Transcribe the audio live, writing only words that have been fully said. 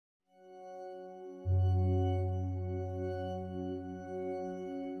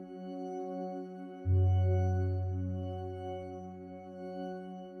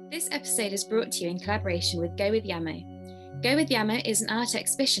This episode is brought to you in collaboration with Go With Yamo. Go With Yamo is an art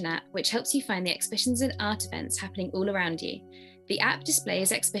exhibition app which helps you find the exhibitions and art events happening all around you. The app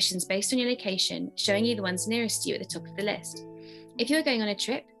displays exhibitions based on your location, showing you the ones nearest you at the top of the list. If you're going on a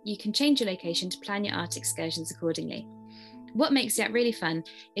trip, you can change your location to plan your art excursions accordingly. What makes the app really fun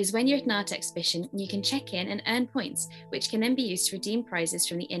is when you're at an art exhibition, you can check in and earn points, which can then be used to redeem prizes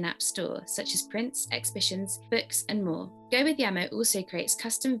from the in-app store, such as prints, exhibitions, books, and more. Go With Yamo also creates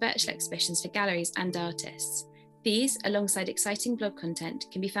custom virtual exhibitions for galleries and artists. These, alongside exciting blog content,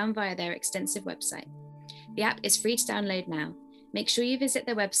 can be found via their extensive website. The app is free to download now. Make sure you visit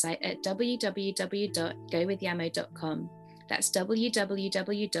their website at www.gowithyamo.com. That's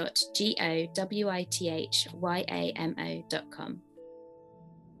www.gowithyamo.com.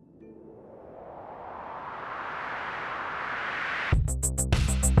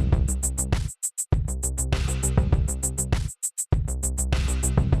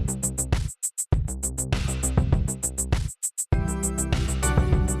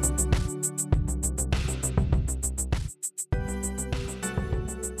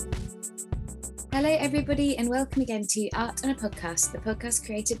 Hello everybody and welcome again to Art on a Podcast, the podcast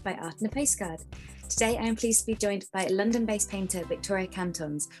created by Art on a Postcard. Today I am pleased to be joined by London-based painter Victoria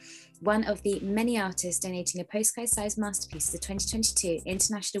Cantons, one of the many artists donating a postcard-sized masterpiece to the 2022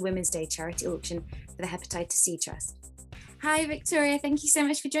 International Women's Day charity auction for the Hepatitis C Trust. Hi Victoria, thank you so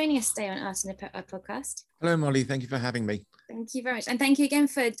much for joining us today on Art on a Podcast. Hello Molly, thank you for having me. Thank you very much. And thank you again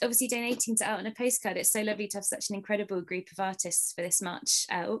for obviously donating to Art on a Postcard. It's so lovely to have such an incredible group of artists for this March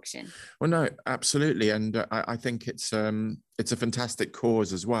auction. Well, no, absolutely. And I think it's a fantastic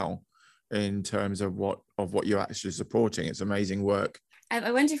cause as well in terms of what you're actually supporting. It's amazing work.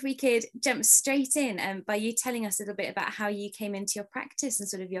 I wonder if we could jump straight in by you telling us a little bit about how you came into your practice and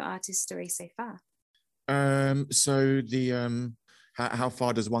sort of your artist story so far. How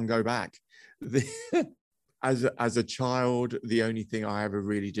far does one go back? As a child, the only thing I ever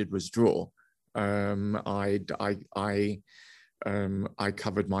really did was draw. I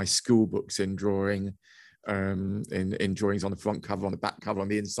covered my school books in drawing, in drawings on the front cover, on the back cover, on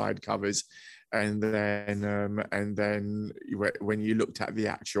the inside covers, and then when you looked at the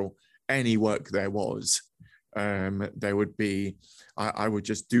actual any work there was, there would be I would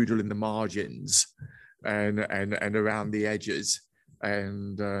just doodle in the margins and around the edges.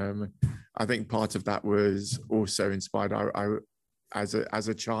 And I think part of that was also inspired. I as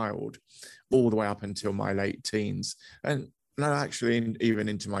a child, all the way up until my late teens, and no, actually, even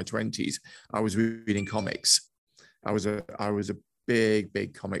into my 20s, I was reading comics. I was a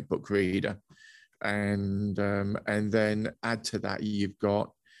big comic book reader, and then add to that, you've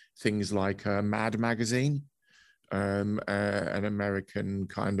got things like Mad Magazine, an American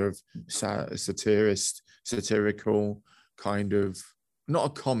kind of satirical kind of, not a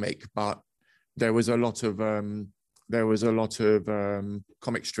comic, but there was a lot of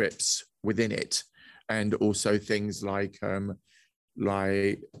comic strips within it, and also things like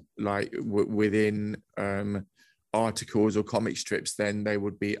within articles or comic strips, then there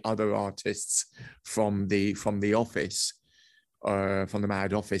would be other artists from the office, from the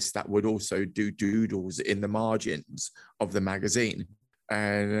Mad Office, that would also do doodles in the margins of the magazine.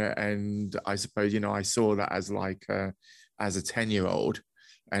 And I suppose, I saw that as like as a 10-year-old,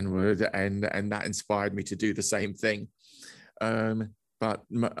 and that inspired me to do the same thing. But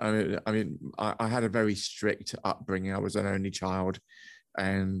I had a very strict upbringing. I was an only child,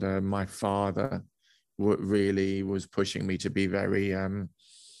 and my father really was pushing me to be very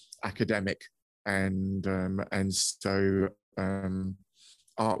academic, and so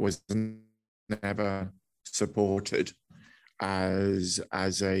art was never supported as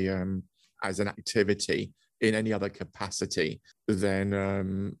an activity in any other capacity than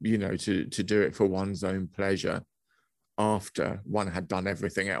to do it for one's own pleasure after one had done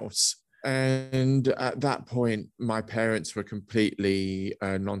everything else. And at that point, my parents were completely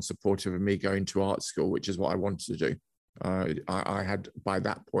non-supportive of me going to art school, which is what I wanted to do. I had, by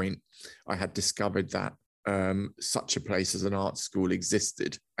that point, I had discovered that such a place as an art school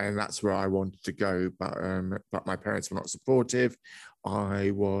existed, and that's where I wanted to go. But my parents were not supportive.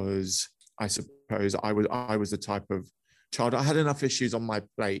 I suppose I was the type of child. I had enough issues on my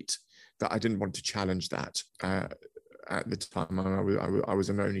plate that I didn't want to challenge that. At the time, I was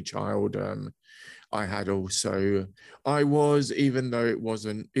an only child. Even though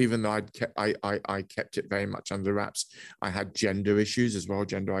I kept it very much under wraps, I had gender issues as well,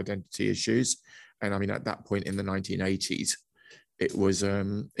 gender identity issues. And I mean, at that point in the 1980s, it was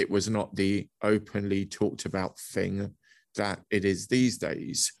not the openly talked about thing that it is these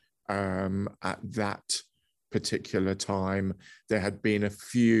days. At that particular time. There had been a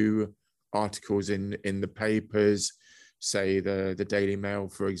few articles in the papers, say the Daily Mail,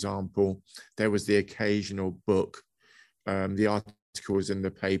 for example. There was the occasional book. The articles in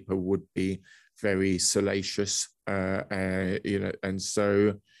the paper would be very salacious, and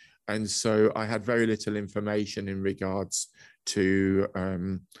so I had very little information in regards to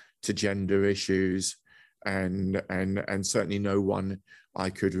gender issues, and certainly no one I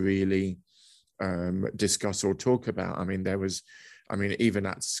could really discuss or talk about. I mean, even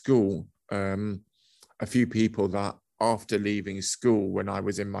at school, a few people that after leaving school when I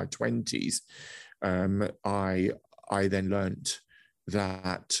was in my 20s, I then learnt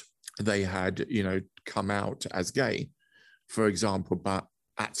that they had, come out as gay, for example, but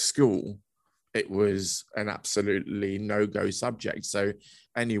at school, it was an absolutely no-go subject. So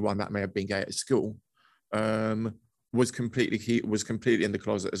anyone that may have been gay at school was completely in the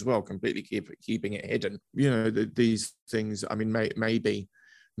closet as well, completely keeping it hidden. These things. I mean,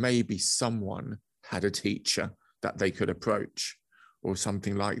 maybe someone had a teacher that they could approach or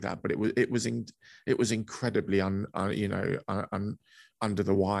something like that, but it was incredibly under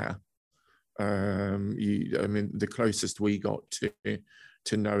the wire. The closest we got to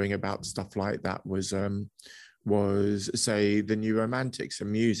knowing about stuff like that was say the New Romantics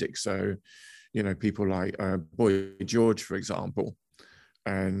and music. So, people like Boy George, for example,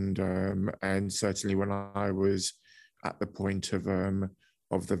 and certainly when I was at the point of the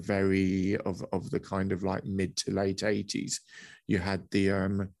kind of like mid to late 80s, you had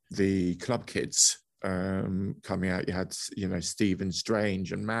the club kids coming out. You had Stephen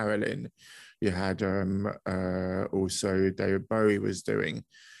Strange and Marilyn. You had also David Bowie was doing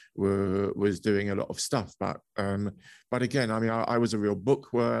a lot of stuff, but again, I mean, I was a real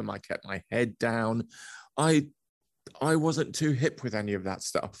bookworm. I kept my head down. I wasn't too hip with any of that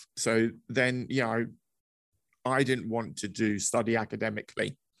stuff. So then, I didn't want to study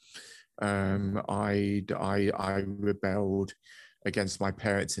academically. I rebelled against my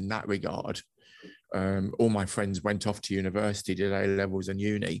parents in that regard. All my friends went off to university, did A levels and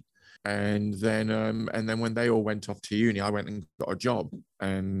uni, and then when they all went off to uni, I went and got a job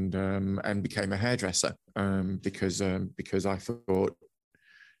and became a hairdresser, because I thought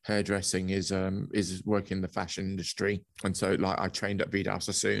hairdressing is work in the fashion industry. And so I trained at Vidal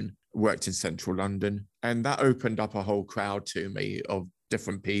Sassoon, worked in central London, and that opened up a whole crowd to me of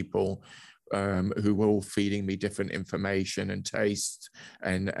different people who were all feeding me different information and tastes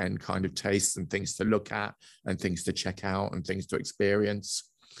and kind of tastes and things to look at and things to check out and things to experience.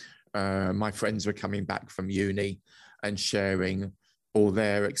 My friends were coming back from uni and sharing all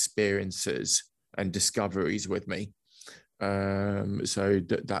their experiences and discoveries with me. So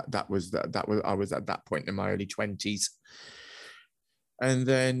that was I was at that point in my early 20s, and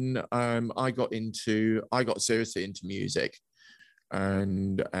then I got seriously into music,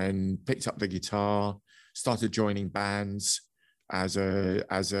 and picked up the guitar, started joining bands I'd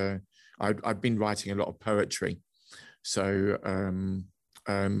been writing a lot of poetry, so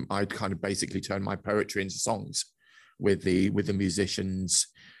I'd kind of basically turned my poetry into songs with the musicians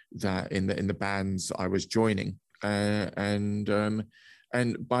that in the bands I was joining. And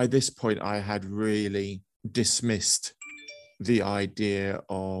by this point, I had really dismissed the idea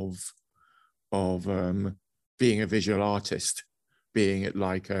of being a visual artist, being it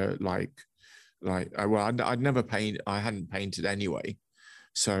I'd never painted. I hadn't painted anyway,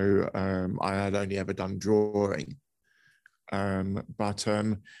 so I had only ever done drawing. But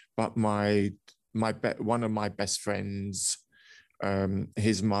one of my best friends,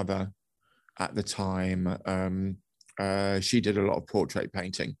 his mother, at the time, she did a lot of portrait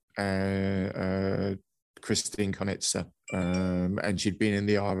painting, Christine Konitzer, and she'd been in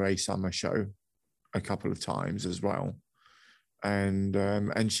the RA summer show a couple of times as well, and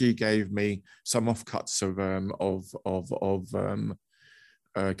she gave me some offcuts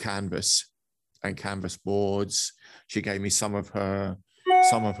of canvas and canvas boards. She gave me some of her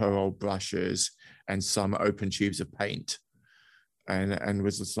old brushes and some open tubes of paint, and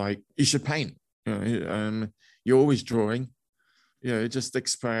was just like, you should paint. You're always drawing. Just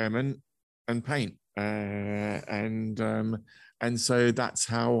experiment and paint. And so that's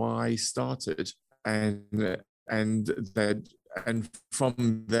how I started. And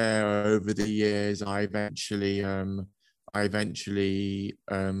from there, over the years, I eventually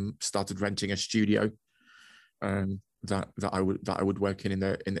started renting a studio that I would work in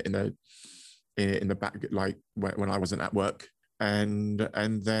the back, like when I wasn't at work, and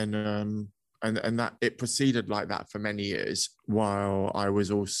then that it proceeded like that for many years, while I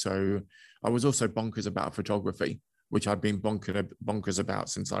was also bonkers about photography, which I'd been bonkers about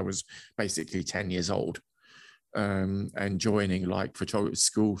since I was basically 10 years old. and joining like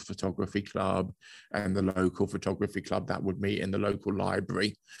school photography club and the local photography club that would meet in the local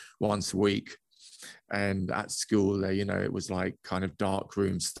library once a week. And at school, you know, it was like kind of dark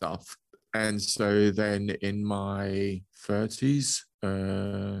room stuff. And so then in my 30s,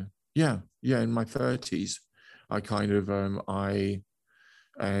 in my 30s, I kind of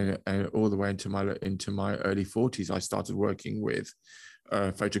and all the way into my early 40s, I started working with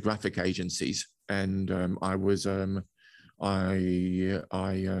photographic agencies, and I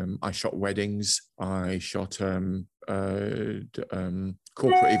shot weddings, I shot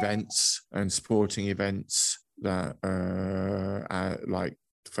corporate events and sporting events that like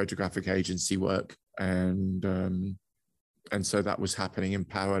photographic agency work, and so that was happening in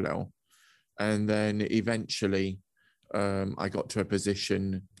parallel. And then eventually I got to a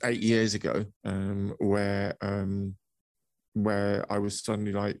position 8 years ago where I was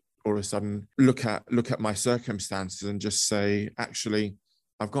suddenly like, all of a sudden look at my circumstances and just say, actually,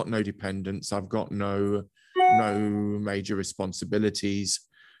 I've got no dependents, I've got no major responsibilities,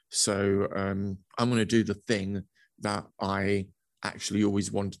 so I'm going to do the thing that I actually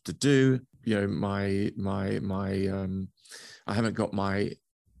always wanted to do. You know, I haven't got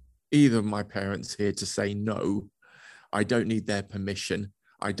either of my parents here to say no. I don't need their permission.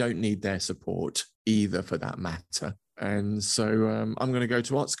 I don't need their support either, for that matter. And so I'm going to go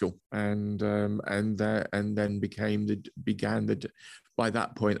to art school, and then by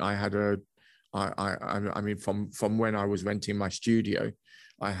that point I had I mean from when I was renting my studio,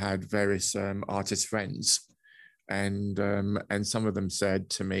 I had various artist friends, and some of them said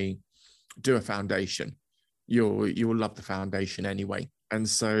to me, do a foundation. You'll love the foundation anyway. And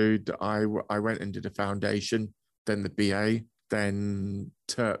so I went and did a foundation, then the BA, then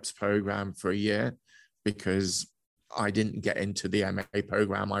TERPS program for a year, because I didn't get into the MA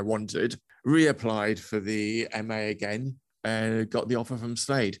program I wanted. Reapplied for the MA again and got the offer from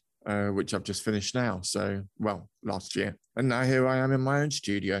Slade, which I've just finished now. So, well, last year. And now here I am in my own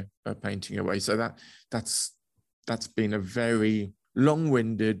studio painting away. So that's been a very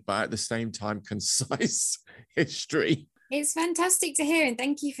long-winded, but at the same time concise history. It's fantastic to hear, and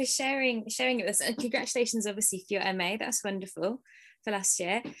thank you for sharing it with us. And congratulations, obviously, for your MA. That's wonderful for last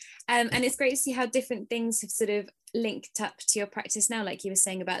year. And it's great to see how different things have sort of linked up to your practice now, like you were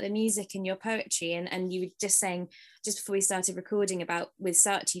saying about the music and your poetry, and you were just saying just before we started recording about with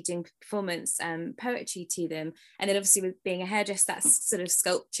Saatchi doing performance poetry to them, and then obviously with being a hairdresser, that's sort of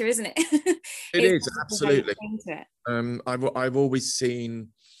sculpture, isn't it? It is, absolutely. I've always seen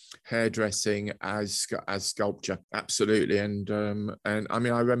hairdressing as sculpture, absolutely. And I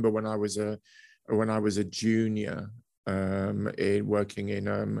mean, I remember when I was a junior working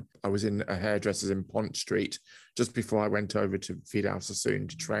in I was in a hairdresser's in Pont Street just before I went over to Vidal Sassoon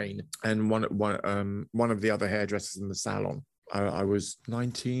to train, and one of the other hairdressers in the salon, I was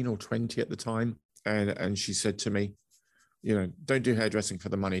 19 or 20 at the time, and she said to me, you know, don't do hairdressing for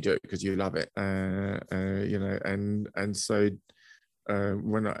the money, do it because you love it. You know, and so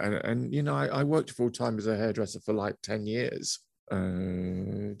when I worked full time as a hairdresser for like 10 years.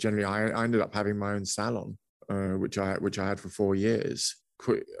 Generally, I ended up having my own salon, which I had for 4 years.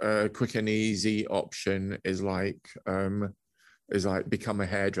 Quick and easy option is like become a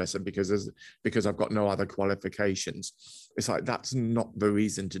hairdresser because I've got no other qualifications. It's like, that's not the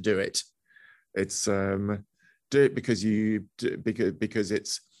reason to do it. It's do it because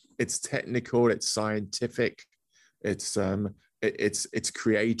it's technical, it's scientific, it's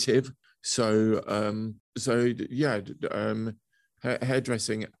creative. So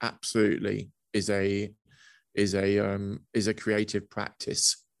hairdressing absolutely is a creative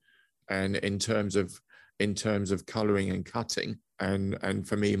practice, and in terms of coloring and cutting, and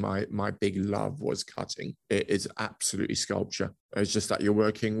for me, my big love was cutting. It is absolutely sculpture. It's just that you're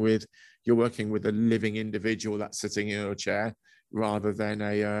working with a living individual that's sitting in your chair, rather than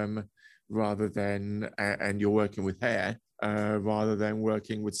and you're working with hair, rather than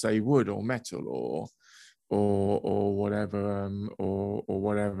working with, say, wood or metal or whatever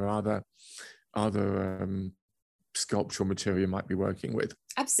other sculptural material you might be working with.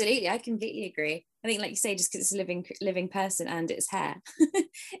 Absolutely, I completely agree. I think, like you say, just because it's a living person and it's hair, it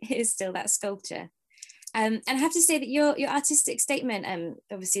is still that sculpture. And I have to say that your artistic statement,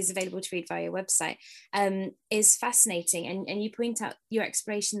 obviously is available to read via your website, is fascinating, and you point out your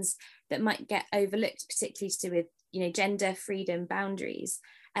explorations that might get overlooked, particularly to do with, you know, gender, freedom, boundaries.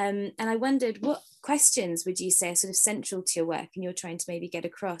 And I wondered, what questions would you say are sort of central to your work and you're trying to maybe get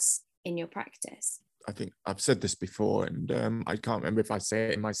across in your practice? I think I've said this before, and I can't remember if I say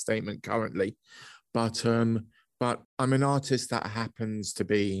it in my statement currently, but I'm an artist that happens to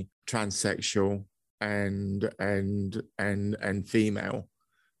be transsexual, and female.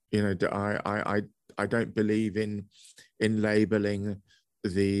 You know, I don't believe in labeling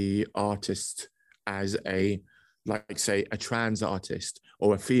the artist as a, like, say, a trans artist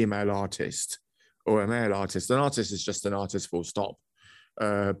or a female artist or a male artist. An artist is just an artist, full stop.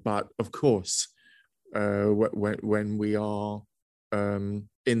 But of course, when we are in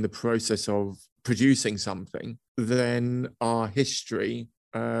the process of producing something, then our history,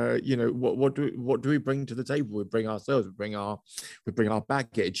 you know, what do we bring to the table? We bring ourselves. We bring our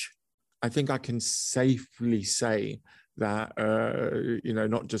baggage. I think I can safely say that, you know,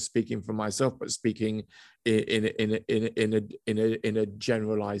 not just speaking for myself, but speaking in a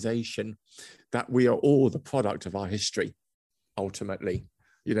generalization, that we are all the product of our history. Ultimately,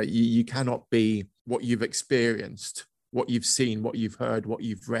 you know, you cannot be what you've experienced, what you've seen, what you've heard, what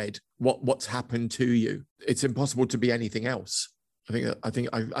you've read, what's happened to you. It's impossible to be anything else. I think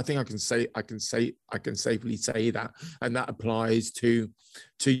I can safely say that, and that applies to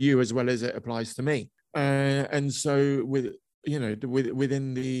you as well as it applies to me. And so, with, you know,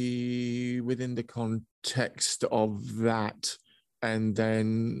 within the context of that, and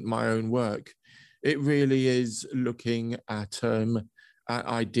then my own work, it really is looking at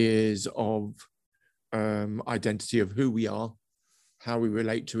ideas of identity, of who we are, how we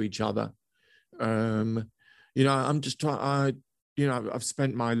relate to each other. You know, I'm just trying. You know, I've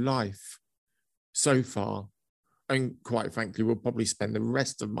spent my life so far, and quite frankly, will probably spend the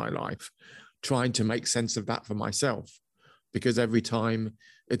rest of my life trying to make sense of that for myself, because every time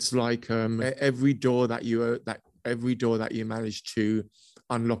it's like every door that you manage to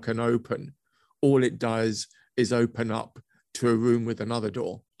unlock and open, all it does is open up to a room with another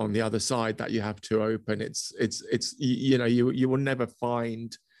door on the other side that you have to open. It's you know, you will never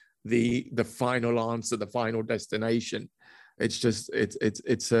find the final answer, the final destination. It's just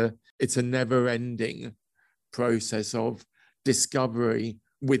it's a never-ending process of discovery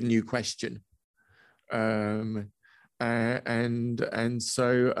with new question, and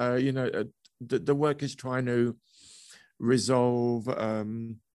so you know, the work is trying to resolve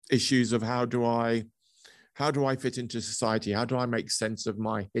issues of how do I fit into society, how do I make sense of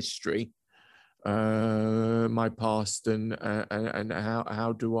my history, my past, and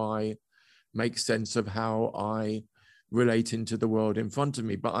how do I make sense of how I relate into the world in front of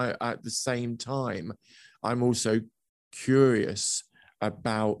me. But at the same time, I'm also curious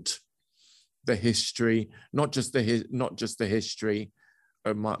about the history, not just the history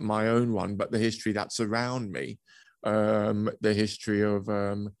of my own one, but the history that's around me, the history of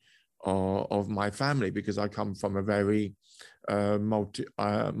my family, because I come from a very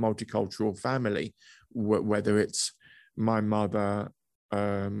multicultural family, whether it's my mother,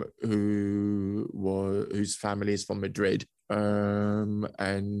 whose family is from Madrid, and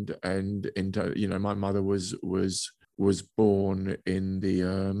into, you know, my mother was born in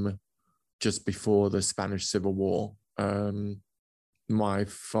the just before the Spanish Civil War. My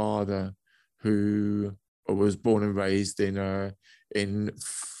father, who was born and raised in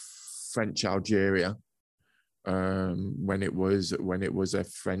French Algeria, when it was a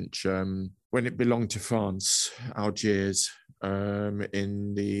French, when it belonged to France, Algiers,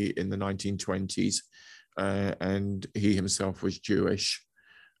 in the 1920s, and he himself was Jewish,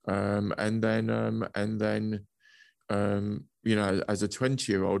 and then you know, as a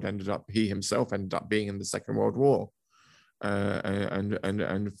 20-year-old, he himself ended up being in the Second World War,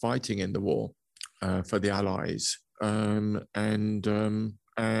 and fighting in the war for the Allies, and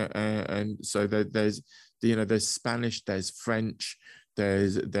so there's, you know, there's Spanish, there's French,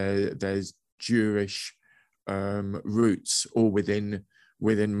 there's Jewish roots, all within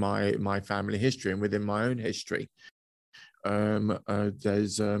my family history and within my own history.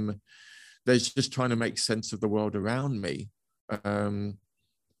 There's just trying to make sense of the world around me,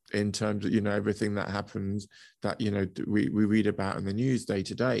 in terms of, you know, everything that happens, that, you know, we read about in the news day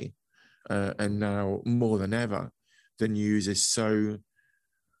to day, and now more than ever, the news is so,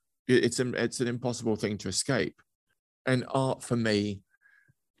 it's an impossible thing to escape. And art for me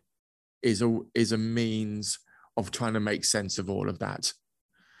is a means of trying to make sense of all of that,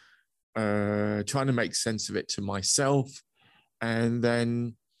 trying to make sense of it to myself, and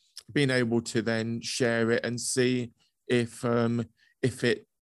then being able to then share it and see if it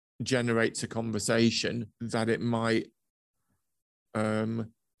generates a conversation that it might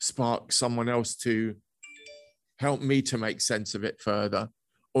spark someone else to help me to make sense of it further,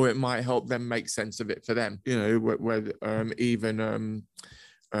 or it might help them make sense of it for them. You know, where even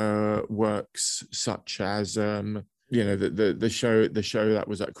works such as you know, the show that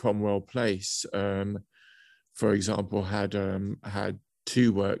was at Cromwell Place, for example, had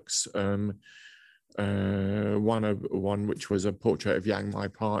two works, one which was a portrait of Yang, my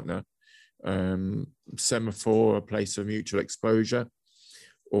partner, Semaphore, a place of mutual exposure,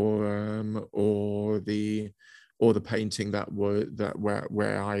 or the painting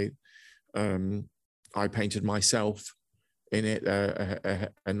where I painted myself in it,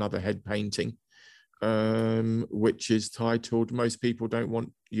 another head painting, which is titled "Most People Don't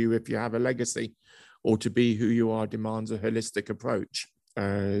Want You If You Have a Legacy, or to Be Who You Are Demands a Holistic Approach."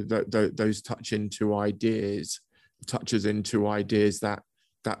 Those touches into ideas that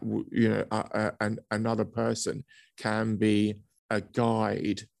another person can be a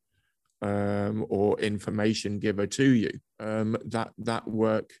guide or information giver to you. That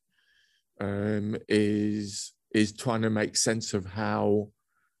work is trying to make sense of how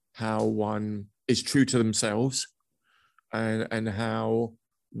one is true to themselves, and how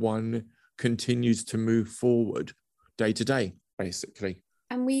one continues to move forward day to day, basically.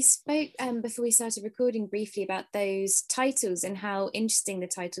 And we spoke before we started recording briefly about those titles and how interesting the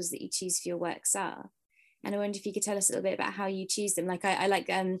titles that you choose for your works are. And I wonder if you could tell us a little bit about how you choose them. Like I like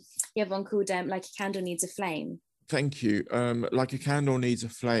you have one called Like a Candle Needs a Flame. Thank you. Like a Candle Needs a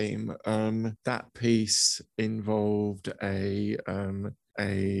Flame. That piece involved a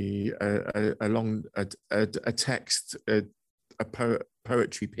text, a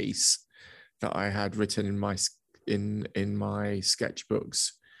poetry piece that I had written in my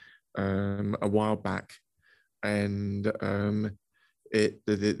sketchbooks a while back, and the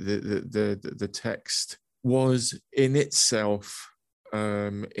text was in itself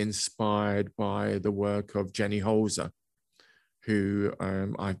inspired by the work of Jenny Holzer, who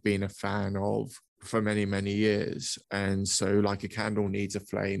I've been a fan of for many, many years. And so Like a Candle Needs a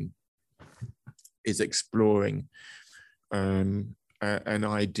Flame is exploring an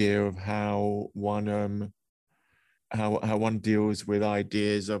idea of how one deals with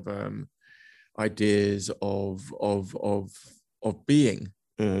ideas of being.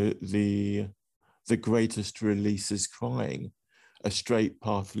 The greatest release is crying. A straight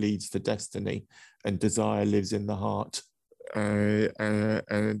path leads to destiny, and desire lives in the heart.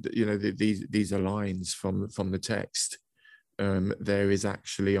 And these are lines from the text. There is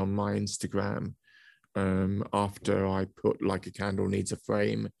actually on my Instagram, after I put Like a Candle Needs a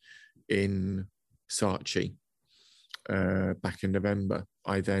Frame in Saatchi back in November,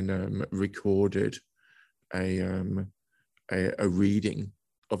 I then recorded a reading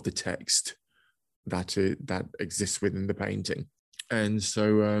of the text that exists within the painting. And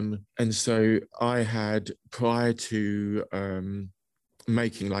so I had, prior to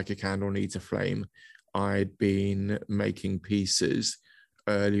making Like a Candle Needs a Flame, I'd been making pieces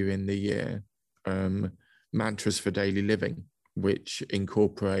earlier in the year, mantras for daily living, which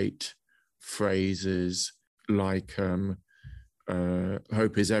incorporate phrases like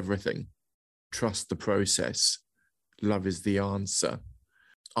hope is everything, trust the process, love is the answer,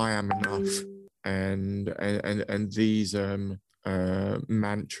 I am enough. And these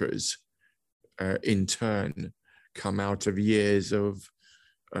mantras in turn come out of years of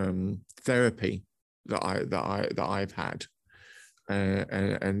therapy that I've had,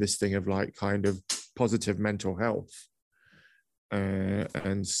 and this thing of like kind of positive mental health,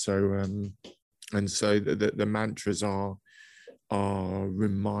 and so the mantras are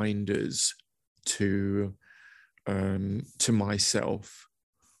reminders to myself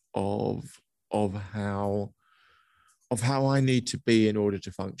of how I need to be in order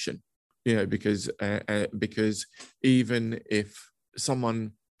to function, because even if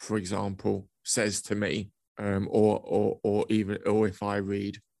someone, for example, says to me, or if I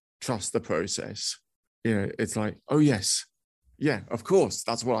read trust the process, it's like, oh yes, yeah, of course,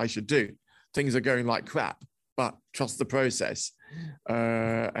 that's what I should do. Things are going like crap, but trust the process,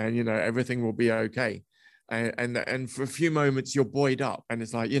 and everything will be okay. And for a few moments you're buoyed up, and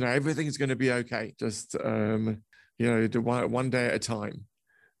it's like, everything's going to be okay. Just one day at a time,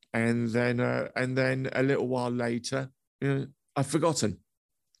 and then a little while later, I've forgotten.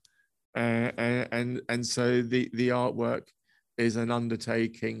 And so the artwork is an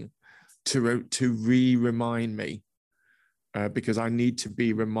undertaking to remind me, because I need to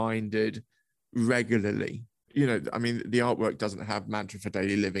be reminded regularly. I mean, the artwork doesn't have Mantra for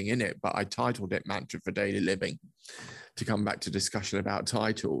Daily Living in it, but I titled it Mantra for Daily Living, to come back to discussion about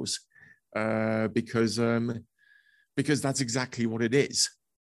titles, because that's exactly what it is.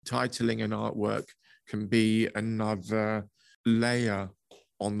 Titling an artwork can be another layer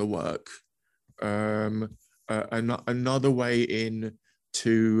on the work, another way in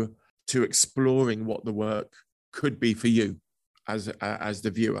to exploring what the work could be for you as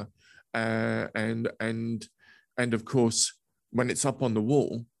the viewer, and of course, when it's up on the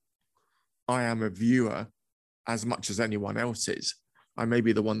wall, I am a viewer as much as anyone else is. I may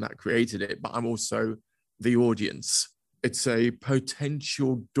be the one that created it, but I'm also the audience. It's a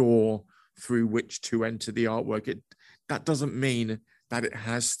potential door through which to enter the artwork. That doesn't mean that it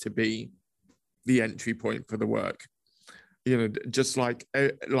has to be the entry point for the work. You know, just like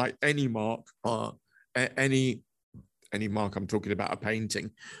any mark, or any mark, I'm talking about a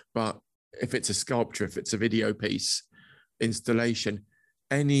painting, but if it's a sculpture, if it's a video piece, installation,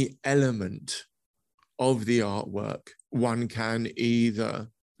 any element of the artwork, one can either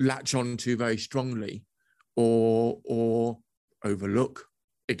latch onto very strongly or overlook,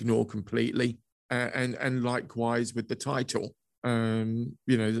 ignore completely, and likewise with the title. You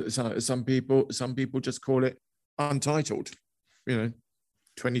know, some people just call it Untitled, you know,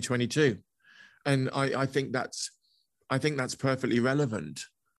 2022, and I think that's perfectly relevant,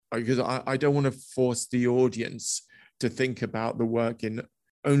 because I don't want to force the audience to think about the work in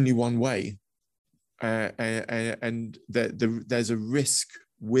only one way, and there's a risk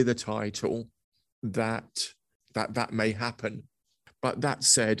with a title that may happen. But that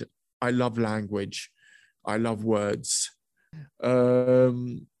said, I love language, I love words.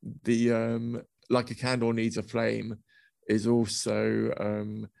 Like a Candle Needs a Flame is also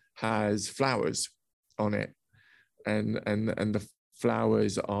has flowers on it, and the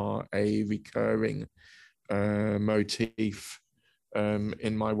flowers are a recurring motif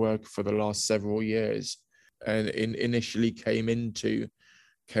in my work for the last several years, and initially came into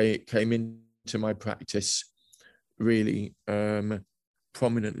my practice really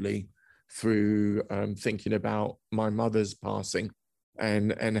prominently through thinking about my mother's passing,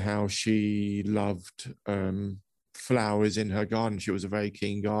 and how she loved flowers in her garden. She was a very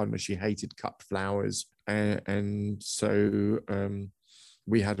keen gardener. She hated cut flowers, and so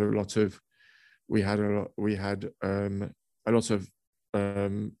we had a lot of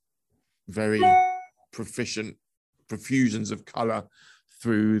very proficient profusions of color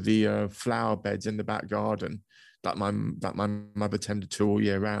through the flower beds in the back garden that my mother tended to all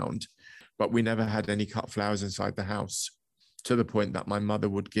year round. But we never had any cut flowers inside the house, to the point that my mother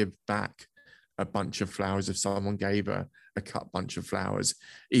would give back a bunch of flowers if someone gave her a cut bunch of flowers,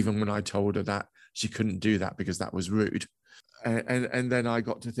 even when I told her that she couldn't do that because that was rude. And then I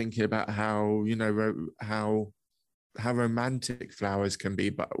got to thinking about how, you know, how romantic flowers can be,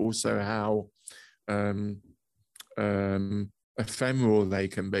 but also how ephemeral they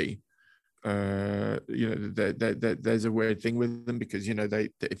can be. You know, there's a weird thing with them, because, you know,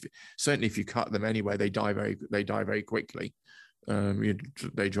 certainly if you cut them anyway, they die very quickly.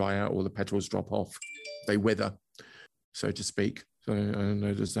 They dry out, all the petals drop off, they wither, so to speak. So I don't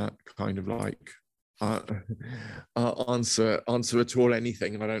know, does that kind of like answer at all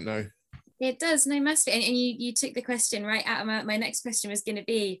anything? I don't know. It does, no, must be. And you took the question right out of my next question was going to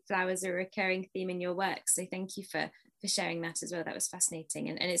be, flowers are a recurring theme in your work. So thank you for sharing that as well. That was fascinating.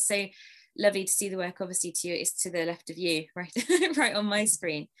 And it's so lovely to see the work. Obviously it's to the left of you, right right on my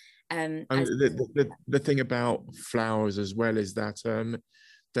screen. The thing about flowers as well is that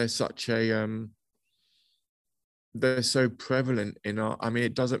they're such a they're so prevalent in our, I mean,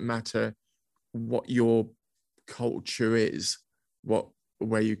 it doesn't matter what your culture is,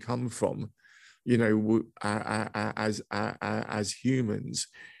 where you come from, you know, as humans,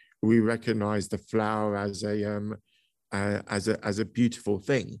 we recognize the flower as a beautiful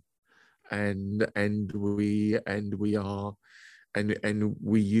thing, and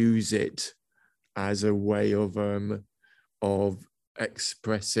we use it as a way of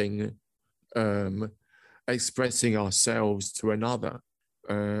expressing ourselves to another,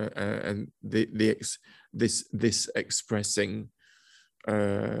 and this expressing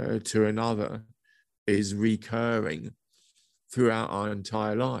to another is recurring throughout our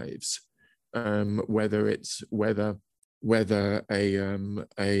entire lives, whether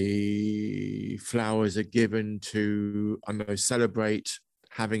a flowers are given to, I don't know, celebrate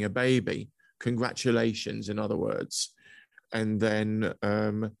having a baby, congratulations, in other words, and then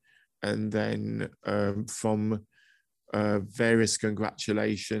from various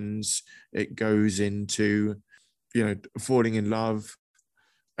congratulations, it goes into, you know, falling in love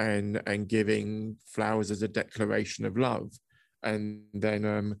and giving flowers as a declaration of love, and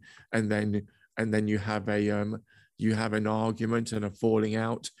then you have an argument and a falling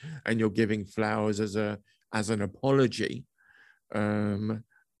out, and you're giving flowers as an apology, and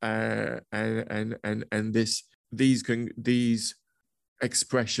these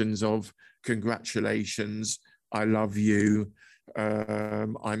expressions of congratulations, I love you,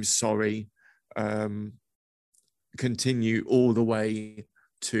 I'm sorry, continue all the way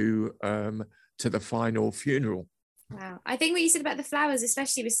to the final funeral, Wow. I think what you said about the flowers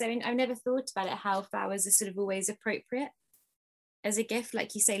especially was I've never thought about it, how flowers are sort of always appropriate as a gift,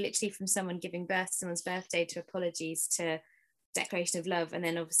 like you say, literally from someone giving birth to someone's birthday to apologies to declaration of love, and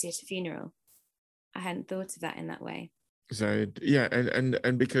then obviously at a funeral. I hadn't thought of that in that way. So yeah,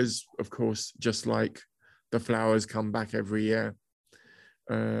 and because of course, just like the flowers come back every year,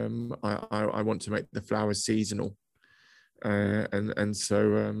 I want to make the flowers seasonal, and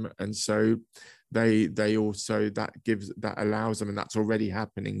so they also, that allows them, and that's already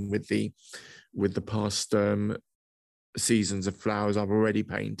happening with the past seasons of flowers I've already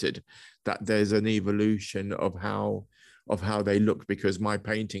painted, that there's an evolution of how they look, because my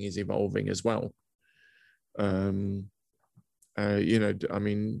painting is evolving as well.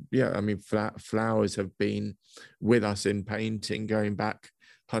 Flowers have been with us in painting going back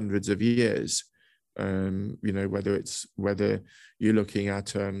hundreds of years. Whether you're looking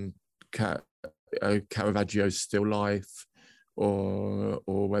at Caravaggio's still life, or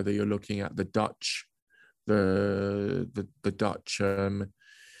whether you're looking at the Dutch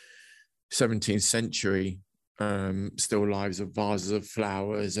 17th century still lives of vases of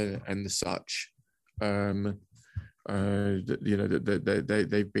flowers and the such.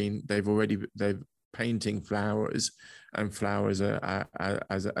 They've painting flowers, and flowers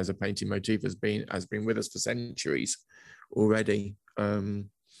as a painting motif has been with us for centuries already. But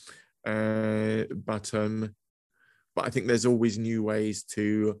I think there's always new ways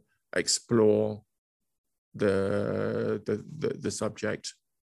to explore the subject.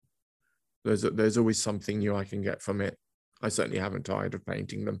 There's always something new I can get from it. I certainly haven't tired of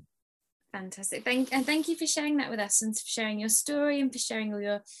painting them. Fantastic. Thank you for sharing that with us, and for sharing your story, and for sharing all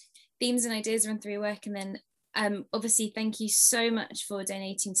your themes and ideas run through your work. And then obviously thank you so much for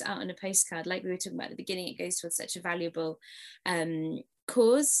donating to Art on a Postcard. Like we were talking about at the beginning, it goes towards such a valuable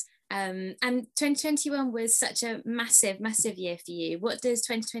cause. And 2021 was such a massive year for you. What does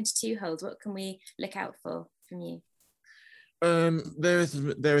 2022 hold? What can we look out for from you? There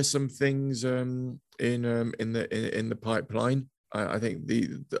are some things in the pipeline. I think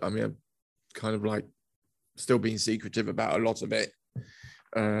I'm kind of like still being secretive about a lot of it,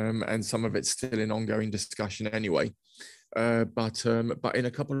 and some of it's still in ongoing discussion anyway. But in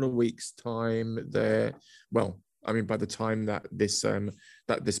a couple of weeks' time, by the time that this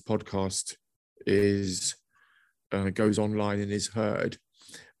podcast goes online and is heard,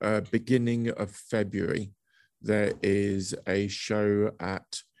 beginning of February, there is a show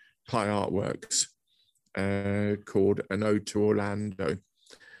at Pie Artworks called An Ode to Orlando,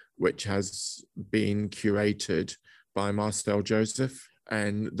 which has been curated by Marcel Joseph,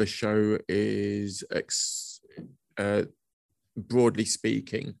 and the show is broadly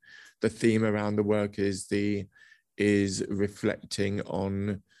speaking, the theme around the work is reflecting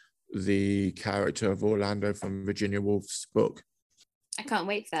on the character of Orlando from Virginia Woolf's book. I can't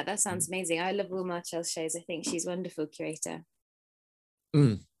wait for that. That sounds amazing. I love all Marcel's shows. I think she's a wonderful curator.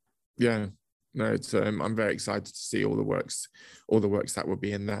 Yeah. No, it's I'm very excited to see all the works that will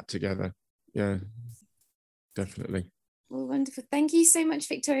be in that together. Yeah, definitely. Well, wonderful. Thank you so much,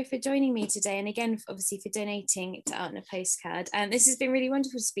 Victoria, for joining me today, and again, obviously, for donating to Art on a Postcard. This has been really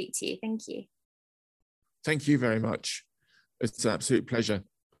wonderful to speak to you. Thank you. Thank you very much. It's an absolute pleasure.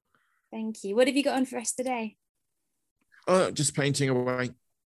 Thank you. What have you got on for us today? Just painting away.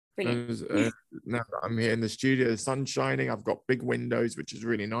 Brilliant. Now that I'm here in the studio, the sun's shining. I've got big windows, which is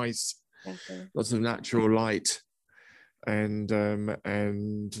really nice. Okay. Lots of natural light, and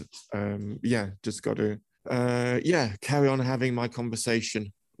just got to carry on having my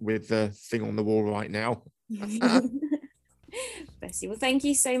conversation with the thing on the wall right now. Bless you. Well, thank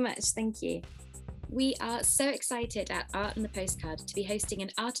you so much. Thank you. We are so excited at Art on the Postcard to be hosting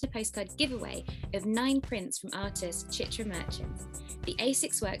an Art on the Postcard giveaway of 9 prints from artist Chitra Merchant. The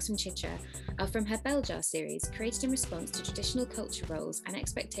A6 works from Chitra are from her Bell Jar series, created in response to traditional culture roles and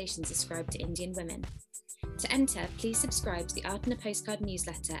expectations ascribed to Indian women. To enter, please subscribe to the Art on a Postcard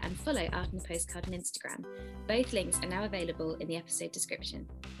newsletter and follow Art on the Postcard on Instagram. Both links are now available in the episode description.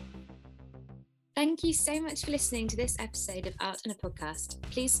 Thank you so much for listening to this episode of Art on a Podcast.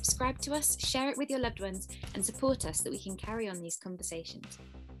 Please subscribe to us, share it with your loved ones, and support us so that we can carry on these conversations.